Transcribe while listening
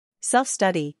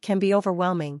Self-study can be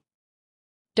overwhelming.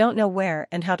 Don't know where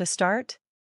and how to start?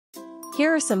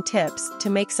 Here are some tips to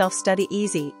make self-study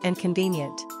easy and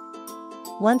convenient.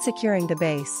 1. Securing the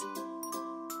base.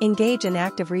 Engage in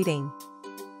active reading.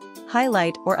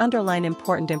 Highlight or underline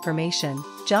important information,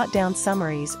 jot down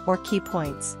summaries or key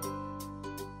points.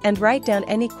 And write down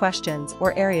any questions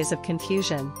or areas of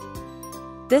confusion.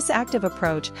 This active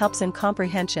approach helps in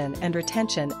comprehension and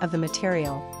retention of the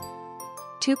material.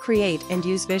 2. Create and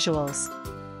use visuals.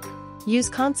 Use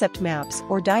concept maps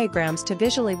or diagrams to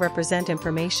visually represent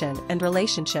information and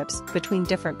relationships between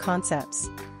different concepts.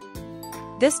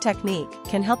 This technique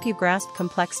can help you grasp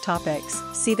complex topics,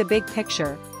 see the big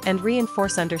picture, and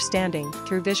reinforce understanding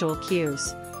through visual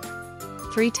cues.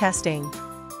 3. Testing.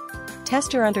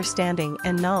 Test your understanding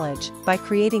and knowledge by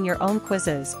creating your own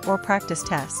quizzes or practice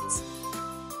tests.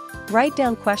 Write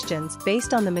down questions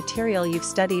based on the material you've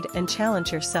studied and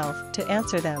challenge yourself to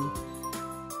answer them.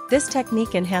 This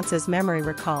technique enhances memory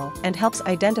recall and helps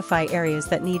identify areas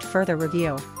that need further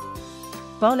review.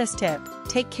 Bonus tip: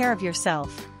 take care of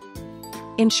yourself.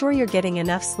 Ensure you're getting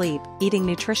enough sleep, eating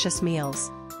nutritious meals,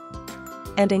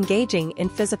 and engaging in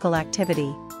physical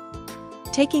activity.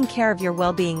 Taking care of your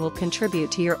well-being will contribute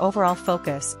to your overall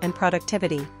focus and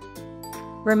productivity.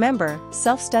 Remember,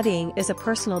 self-studying is a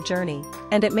personal journey,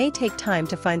 and it may take time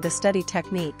to find the study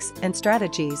techniques and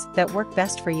strategies that work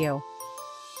best for you.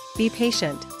 Be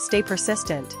patient, stay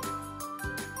persistent,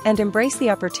 and embrace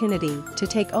the opportunity to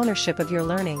take ownership of your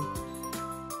learning.